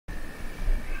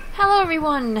Hello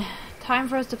everyone! Time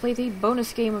for us to play the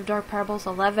bonus game of Dark Parables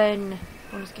 11.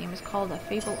 Bonus game is called A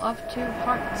Fable of Two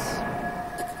Hearts.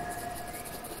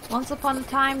 Once upon a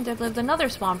time there lived another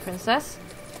swan princess,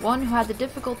 one who had the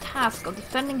difficult task of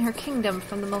defending her kingdom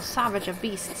from the most savage of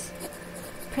beasts.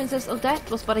 Princess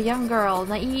Odette was but a young girl,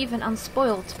 naive and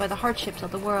unspoilt by the hardships of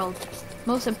the world.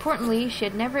 Most importantly, she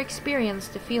had never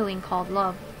experienced the feeling called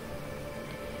love.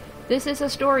 This is a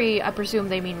story, I presume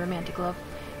they mean romantic love.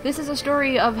 This is a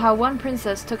story of how one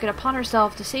princess took it upon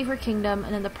herself to save her kingdom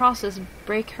and in the process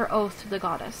break her oath to the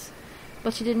goddess.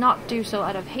 But she did not do so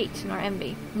out of hate nor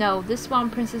envy. No, this swan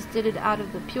princess did it out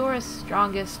of the purest,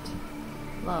 strongest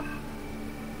love.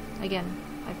 Again,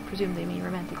 I presume they mean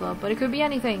romantic love, but it could be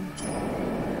anything.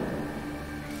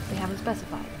 They haven't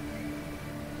specified.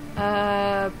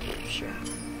 Sure.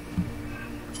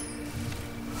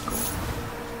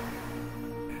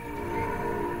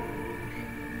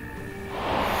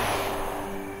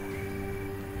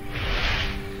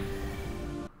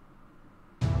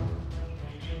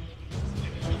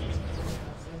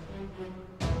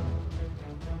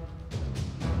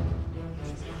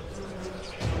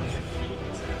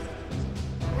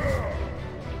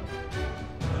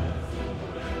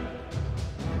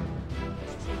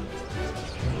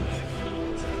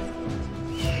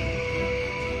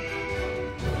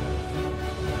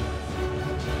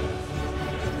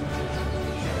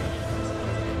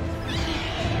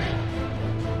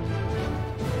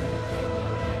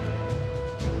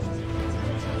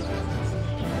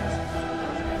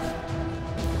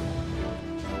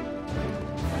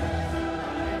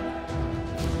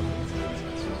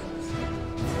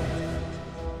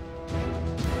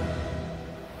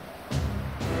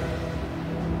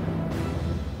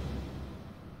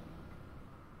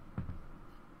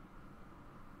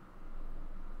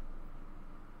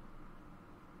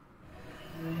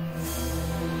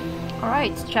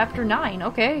 Alright, chapter 9,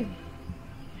 okay.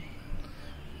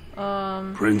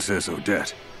 Princess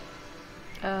Odette.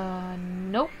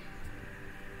 Nope.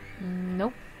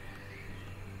 Nope.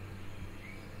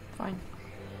 Fine.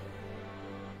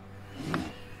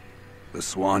 The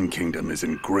Swan Kingdom is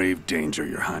in grave danger,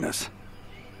 Your Highness.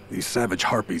 These savage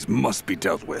harpies must be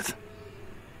dealt with.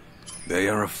 They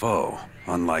are a foe,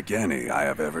 unlike any I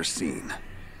have ever seen.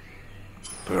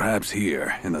 Perhaps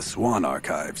here, in the Swan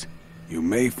Archives, you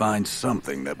may find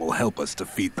something that will help us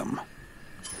defeat them.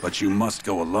 But you must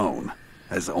go alone,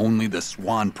 as only the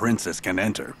Swan Princess can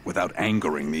enter without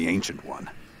angering the Ancient One.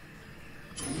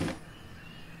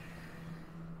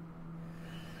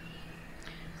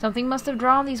 Something must have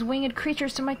drawn these winged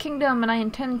creatures to my kingdom, and I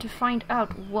intend to find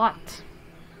out what.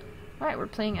 Right, we're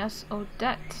playing as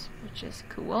Odette, which is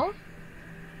cool.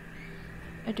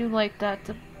 I do like that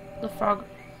the Frog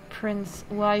Prince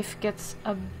wife gets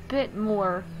a bit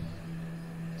more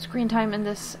screen time in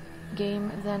this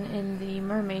game than in the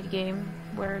mermaid game,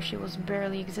 where she was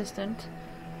barely existent,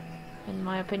 in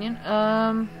my opinion.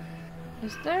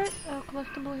 Is there a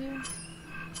collectible here?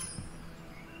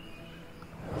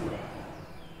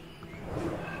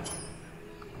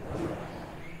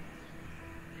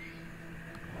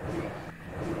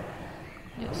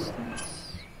 Yes, there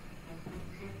is.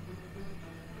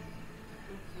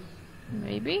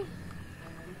 Maybe?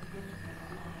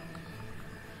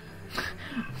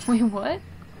 Wait, what?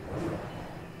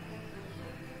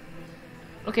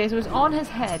 Okay, so it's on his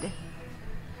head.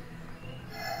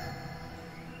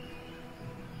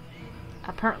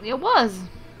 Apparently it was.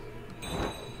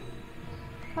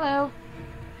 Hello.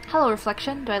 Hello,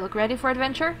 Reflection. Do I look ready for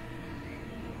adventure?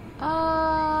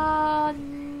 Not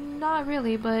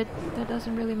really, but that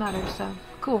doesn't really matter, so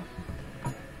cool.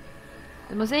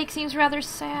 The mosaic seems rather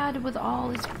sad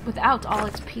without all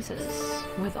its pieces.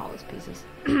 With all its pieces.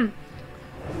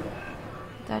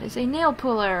 That is a nail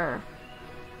puller.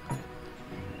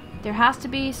 There has to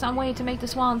be some way to make the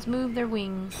swans move their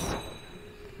wings.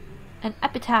 An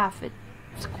epitaph.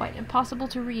 It's quite impossible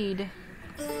to read.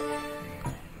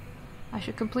 I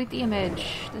should complete the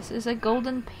image. This is a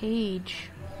golden page.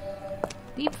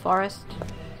 Deep forest.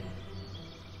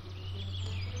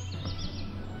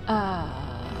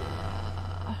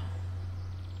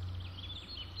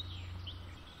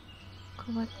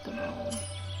 Collectible.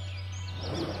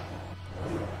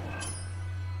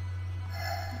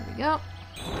 There we go.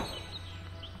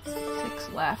 6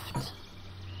 left.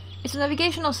 It's a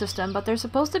navigational system, but there's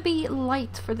supposed to be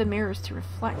light for the mirrors to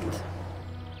reflect.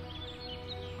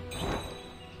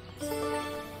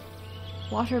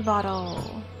 Water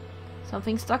bottle.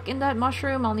 Something stuck in that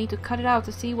mushroom. I'll need to cut it out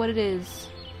to see what it is.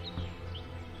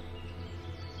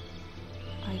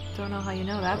 I don't know how you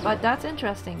know that, but that's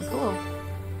interesting. Cool.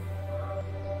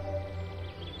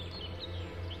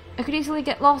 I could easily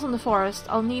get lost in the forest.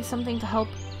 I'll need something to help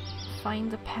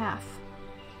find the path.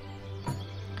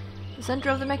 The center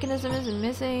of the mechanism is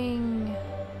missing.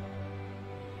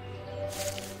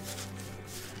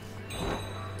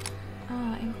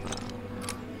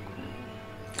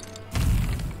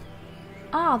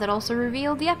 Ah, that also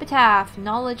revealed the epitaph.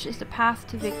 Knowledge is the path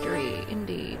to victory.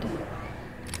 Indeed.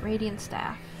 Radiant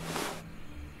staff.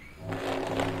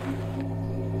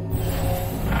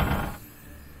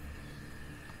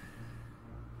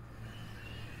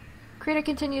 Create a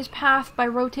continuous path by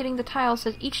rotating the tiles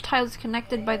so that each tile is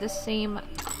connected by the same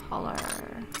color.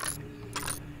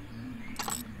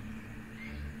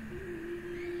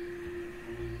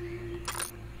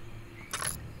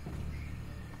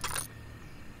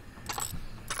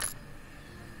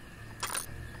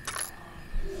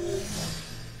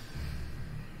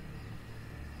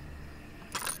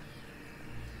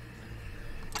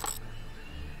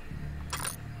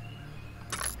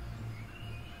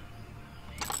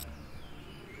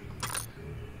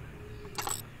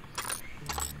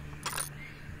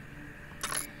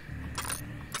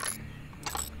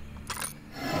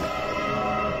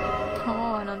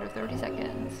 Under 30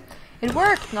 seconds. It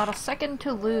worked! Not a second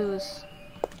to lose.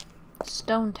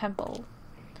 Stone Temple.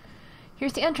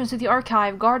 Here's the entrance to the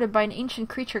archive, guarded by an ancient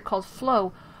creature called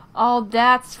Flo. Oh,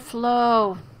 that's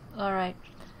Flo! Alright.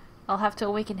 I'll have to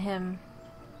awaken him.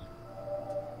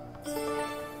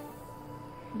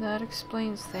 That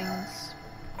explains things.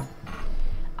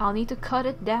 I'll need to cut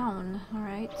it down.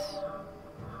 Alright.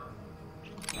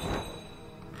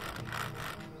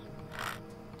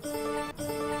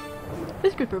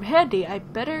 This could prove handy. I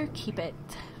better keep it.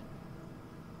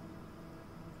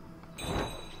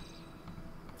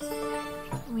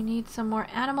 We need some more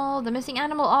animal. The missing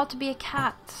animal ought to be a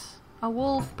cat. A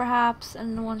wolf, perhaps,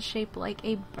 and one shaped like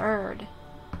a bird.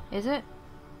 Is it?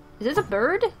 Is this a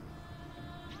bird?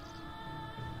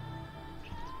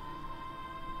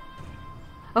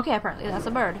 Okay, apparently that's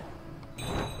a bird.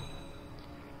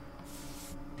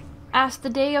 As the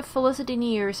day of felicity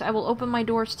nears, I will open my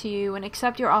doors to you and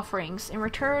accept your offerings. In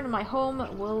return, my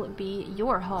home will be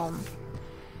your home.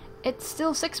 It's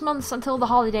still 6 months until the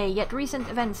holiday, yet recent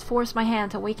events force my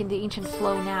hand to awaken the ancient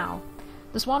Flow now.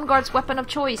 The Swan Guard's weapon of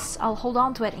choice. I'll hold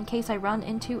on to it in case I run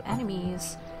into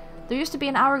enemies. There used to be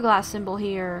an hourglass symbol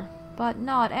here, but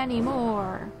not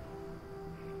anymore.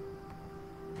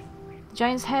 The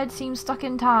giant's head seems stuck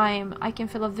in time. I can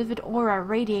feel a vivid aura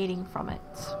radiating from it.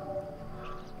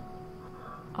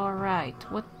 Alright,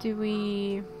 what do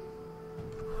we...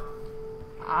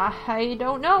 I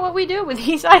don't know what we do with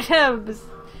these items!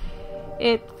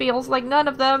 It feels like none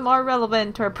of them are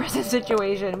relevant to our present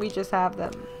situation. We just have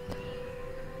them.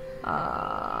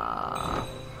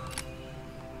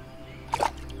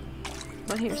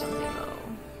 But here's something though.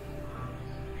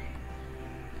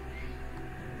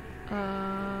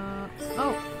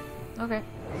 Oh, okay.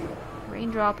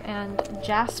 Raindrop and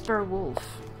Jasper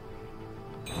Wolf.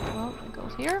 Well, it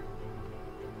goes here.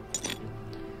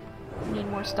 We need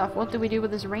more stuff. What do we do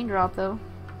with this raindrop, though?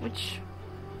 Which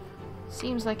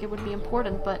seems like it would be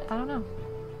important, but I don't know.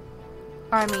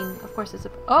 Or, I mean, of course it's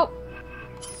a... Oh!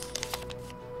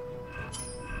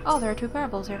 Oh, there are two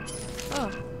parables here.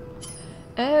 Oh.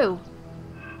 Oh!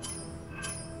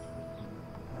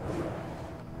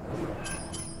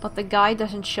 But the guy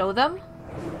doesn't show them?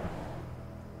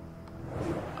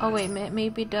 Oh wait,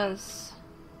 maybe it does.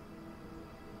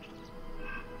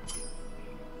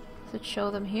 Does it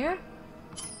show them here?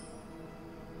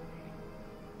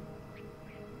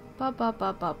 Ba ba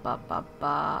ba ba ba ba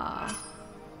ba.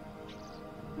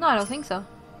 No, I don't think so.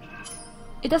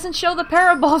 It doesn't show the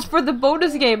parables for the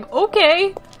bonus game.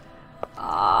 Okay.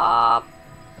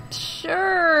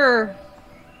 Sure.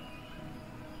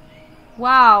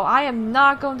 Wow, I am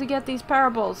not going to get these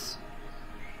parables.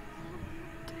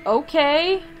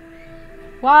 Okay.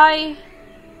 Why?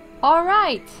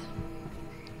 Alright.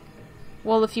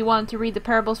 Well, if you want to read the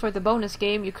parables for the bonus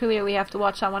game, you clearly have to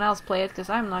watch someone else play it, because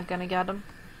I'm not gonna get them.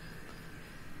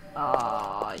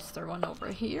 Is there one over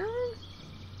here?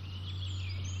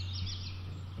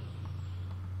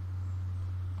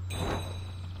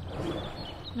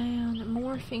 Man,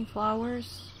 morphing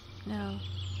flowers? No.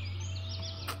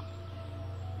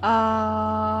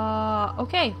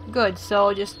 Okay, good.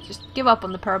 So just give up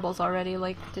on the parables already.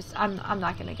 Like, just I'm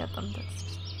not gonna get them. That's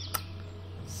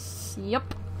just...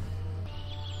 Yep.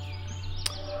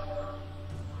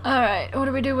 Alright, what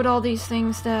do we do with all these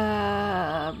things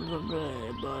that... Blah,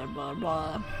 blah, blah, blah,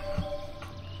 blah.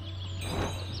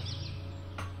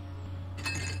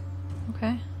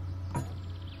 Okay.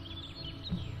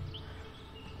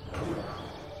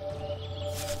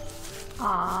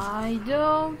 I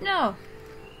don't know.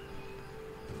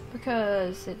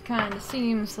 Because it kind of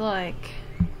seems like...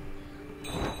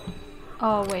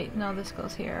 Oh wait, no, this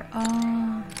goes here.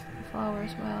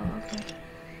 Flowers, well, okay.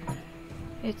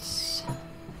 It's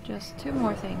just 2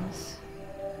 more things.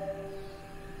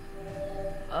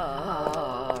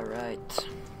 Right.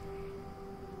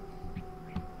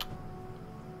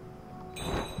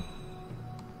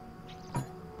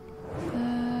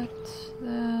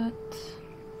 That.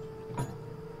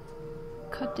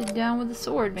 Cut it down with a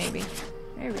sword, maybe.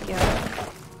 There we go.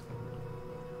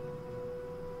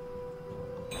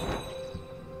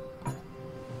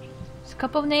 Just a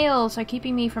couple of nails are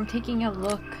keeping me from taking a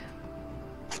look.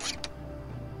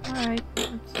 Alright,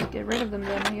 let's get rid of them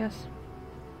then, I guess.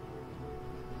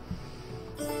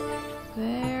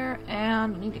 There,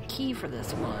 and I need a key for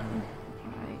this one.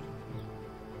 Alright.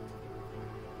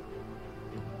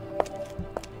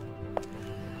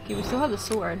 Okay, we still have the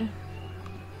sword.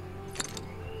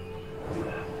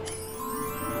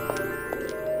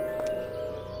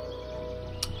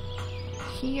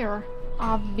 Here,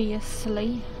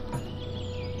 obviously.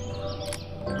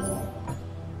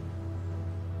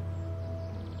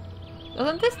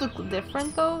 Doesn't this look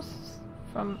different though?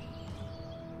 From...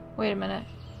 Wait a minute.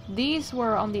 These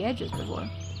were on the edges before.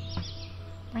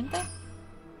 Weren't they?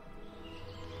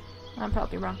 I'm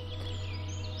probably wrong.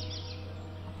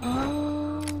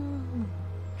 Oh.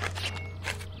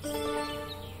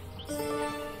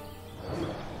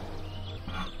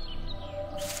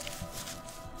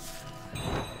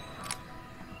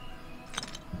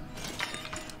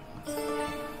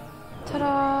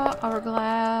 Ta-da!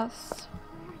 Hourglass.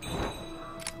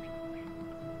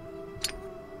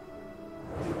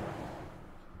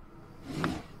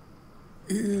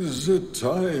 Is it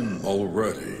time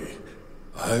already?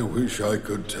 I wish I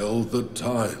could tell the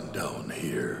time down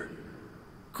here.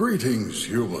 Greetings,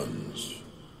 humans.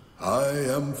 I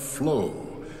am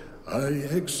Flo. I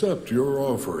accept your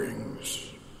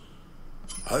offerings.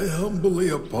 I humbly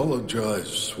apologize,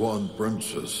 Swan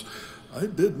Princess. I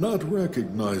did not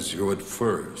recognize you at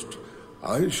first.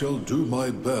 I shall do my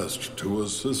best to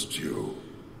assist you.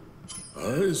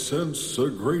 I sense a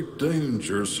great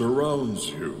danger surrounds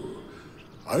you.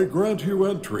 I grant you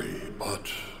entry,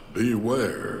 but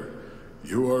beware.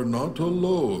 You are not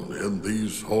alone in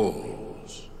these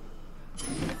halls.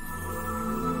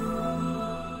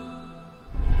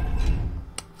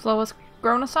 Flo has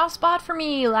grown a soft spot for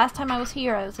me. Last time I was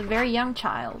here, I was a very young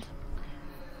child.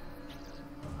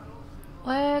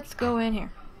 Let's go in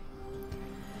here.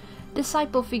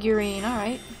 Disciple figurine,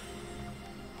 alright.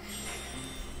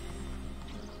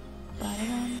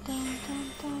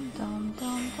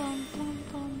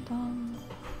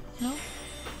 No?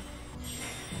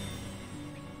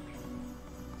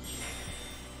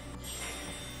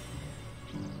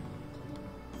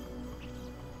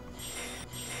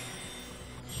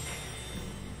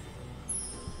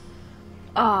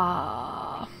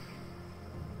 Ah.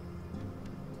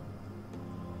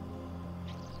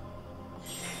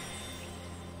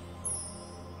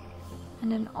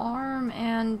 And an arm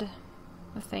and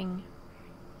a thing.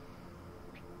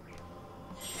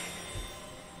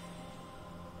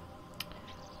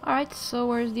 Alright, so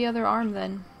where's the other arm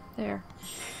then? There.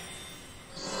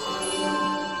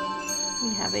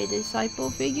 We have a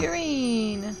disciple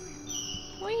figurine!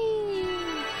 Whee!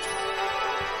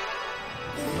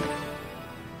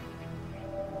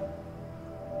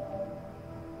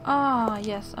 Ah,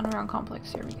 yes, underground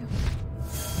complex. Here we go.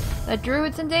 The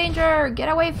druid's in danger! Get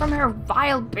away from her,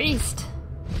 vile beast!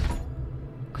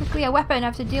 Quickly, a weapon! I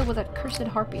have to deal with that cursed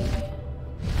harpy.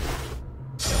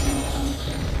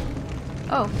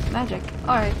 Oh, magic.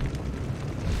 Alright.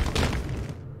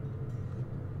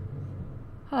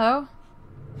 Hello?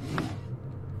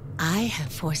 I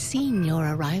have foreseen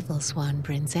your arrival, Swan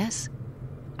Princess.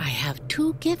 I have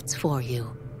 2 gifts for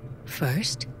you.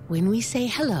 First, when we say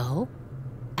hello,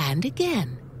 and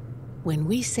again, when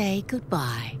we say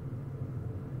goodbye.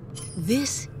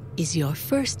 This is your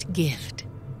first gift.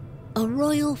 A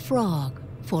royal frog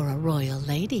for a royal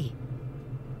lady.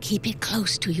 Keep it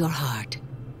close to your heart,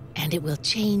 and it will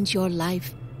change your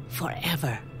life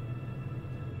forever.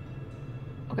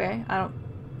 Okay, I don't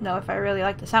know if I really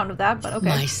like the sound of that, but okay.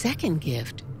 My second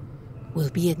gift will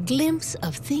be a glimpse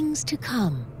of things to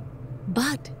come.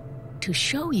 But to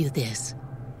show you this,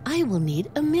 I will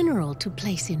need a mineral to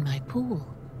place in my pool.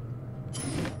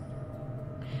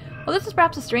 Well, this is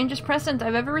perhaps the strangest present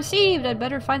I've ever received. I'd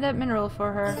better find that mineral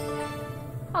for her.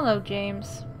 Hello,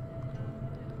 James.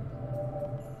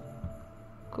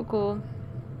 Cool, cool.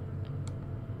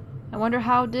 I wonder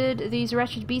how did these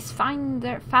wretched beasts found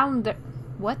their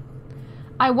what?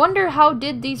 I wonder how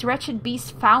did these wretched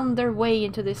beasts found their way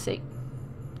into this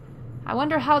I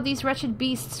wonder how these wretched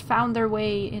beasts found their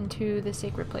way into the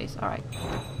sacred place. Alright.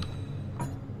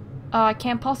 I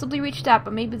can't possibly reach that,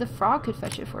 but maybe the frog could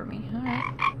fetch it for me. Alright.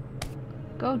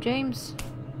 Go, James.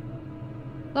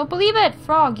 Don't believe it!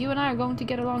 Frog, you and I are going to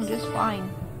get along just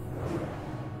fine.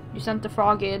 You sent the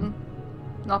frog in,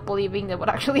 not believing that would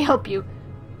actually help you.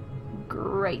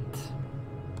 Great.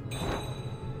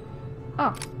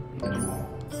 Oh.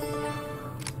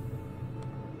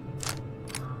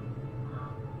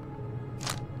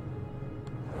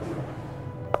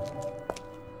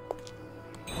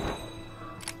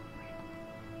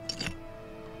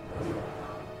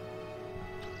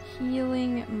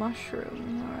 Healing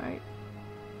mushroom, alright.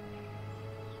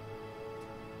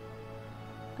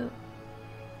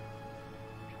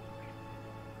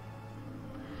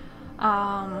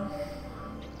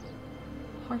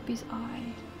 Harpy's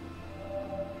eye.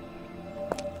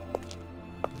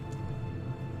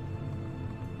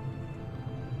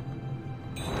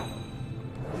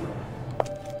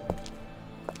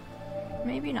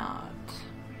 Maybe not.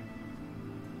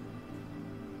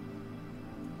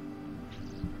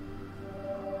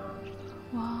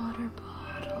 Water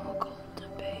bottle, golden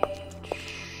page.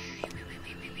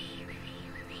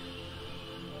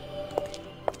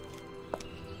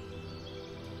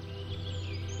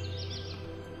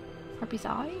 Harpy's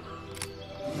eye?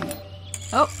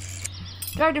 Oh!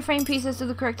 Drag the frame pieces to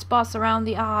the correct spots around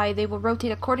the eye. They will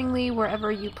rotate accordingly wherever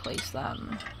you place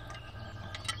them.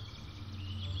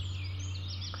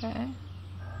 Okay.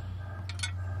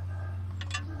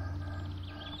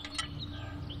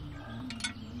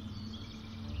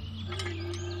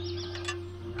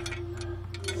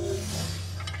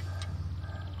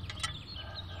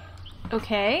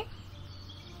 Okay.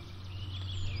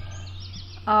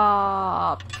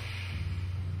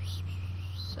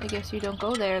 I guess you don't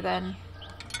go there then.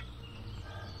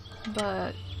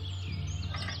 But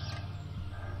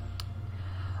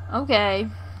okay.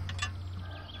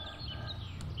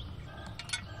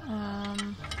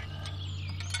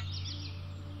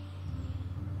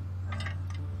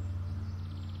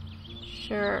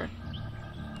 Sure.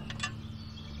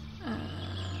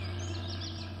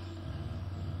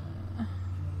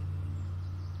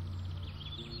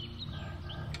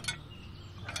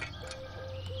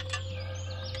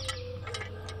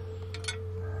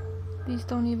 These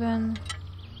don't even...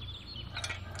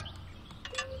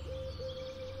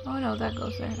 Oh no, that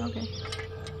goes there. Okay.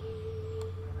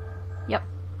 Yep.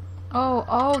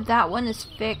 Oh, that one is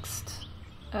fixed.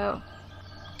 Oh.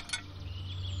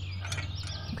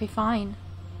 Okay, fine.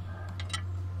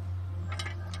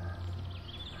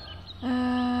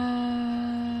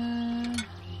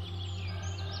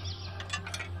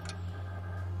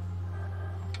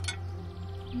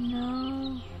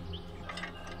 No.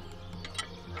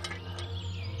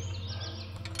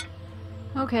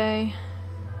 Okay.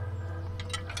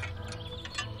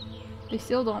 They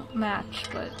still don't match,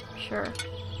 but sure.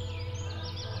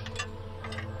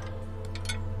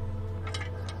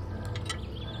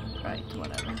 Right,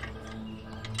 whatever.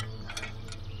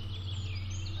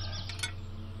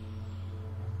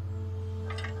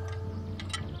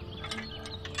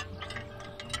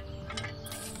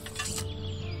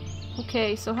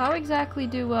 Okay, so how exactly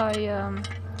do I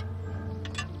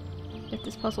get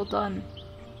this puzzle done?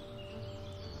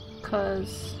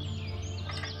 'Cause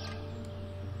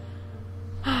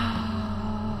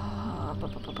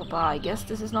I guess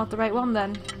this is not the right one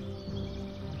then.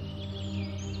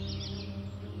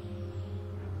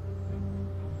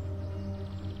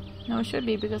 No, it should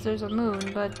be because there's a moon,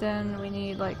 but then we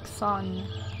need like sun.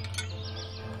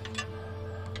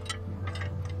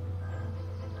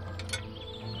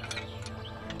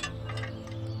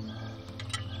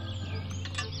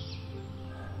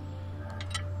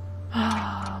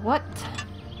 What?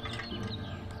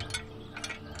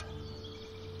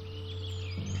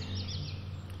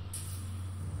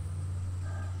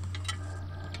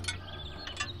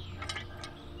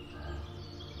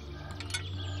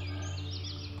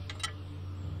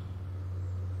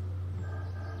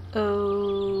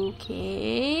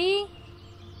 Okay.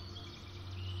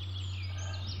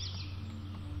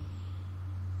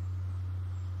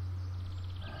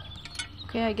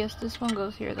 Okay, I guess this one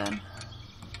goes here then.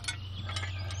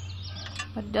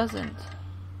 But it doesn't.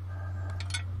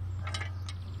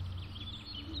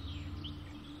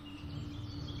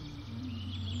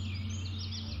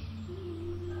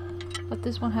 But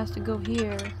this one has to go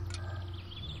here.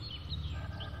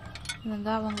 And then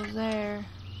that one goes there.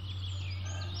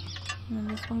 And then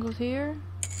this one goes here.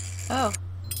 Oh.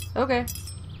 Okay.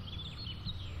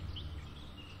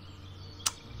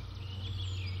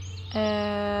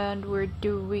 And we're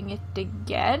doing it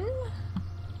again?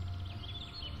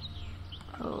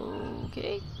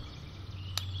 Okay.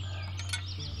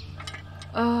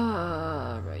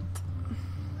 Right.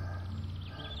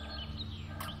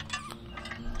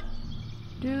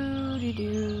 Do.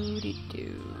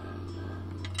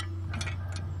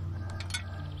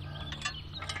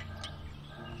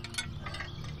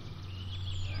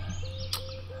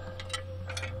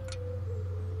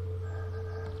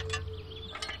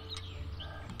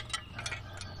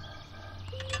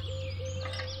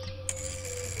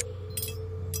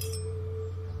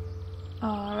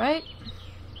 All right.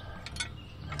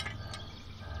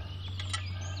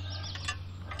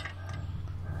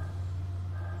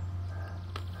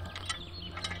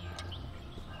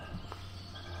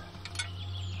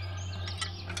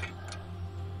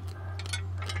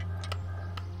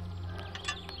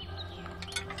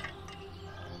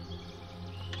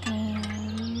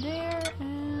 And there,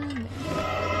 and there.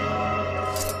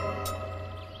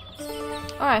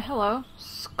 Alright, hello.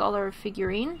 Scholar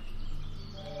figurine.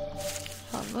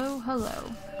 Hello,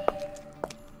 hello.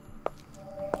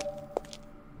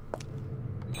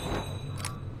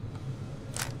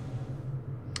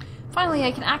 Finally,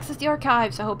 I can access the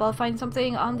archives. I hope I'll find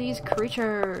something on these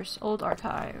creatures. Old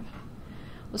archive.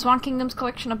 The Swan Kingdom's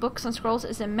collection of books and scrolls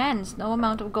is immense. No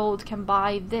amount of gold can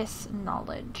buy this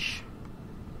knowledge.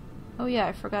 Oh yeah,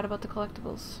 I forgot about the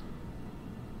collectibles.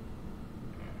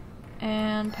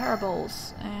 And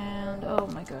parables. And oh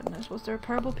my goodness, was there a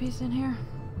parable piece in here?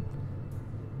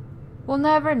 We'll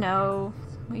never know.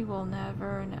 We will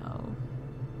never know.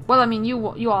 Well, I mean,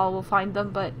 you all will find them,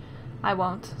 but I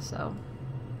won't, so...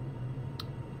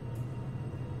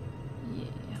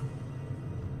 yeah.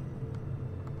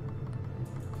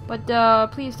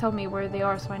 But, please tell me where they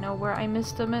are so I know where I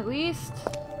missed them at least.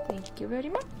 Thank you very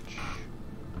much.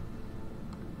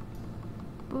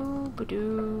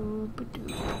 Boo-ba-doo, ba-doo,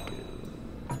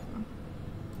 ba-doo.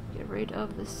 Get rid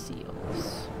of the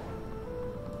seals.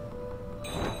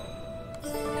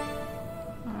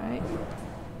 Alright.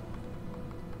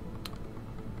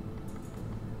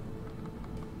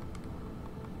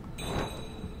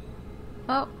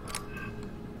 Oh.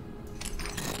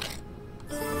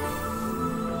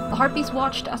 The harpies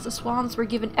watched as the swans were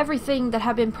given everything that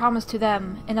had been promised to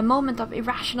them. In a moment of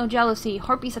irrational jealousy,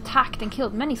 harpies attacked and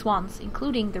killed many swans,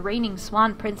 including the reigning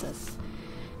Swan Princess.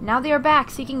 Now they are back,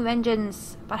 seeking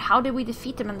vengeance. But how did we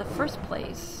defeat them in the first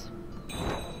place?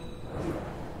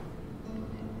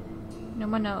 No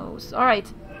one knows.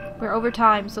 Alright, we're over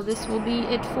time, so this will be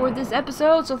it for this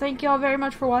episode. So thank you all very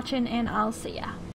much for watching, and I'll see ya.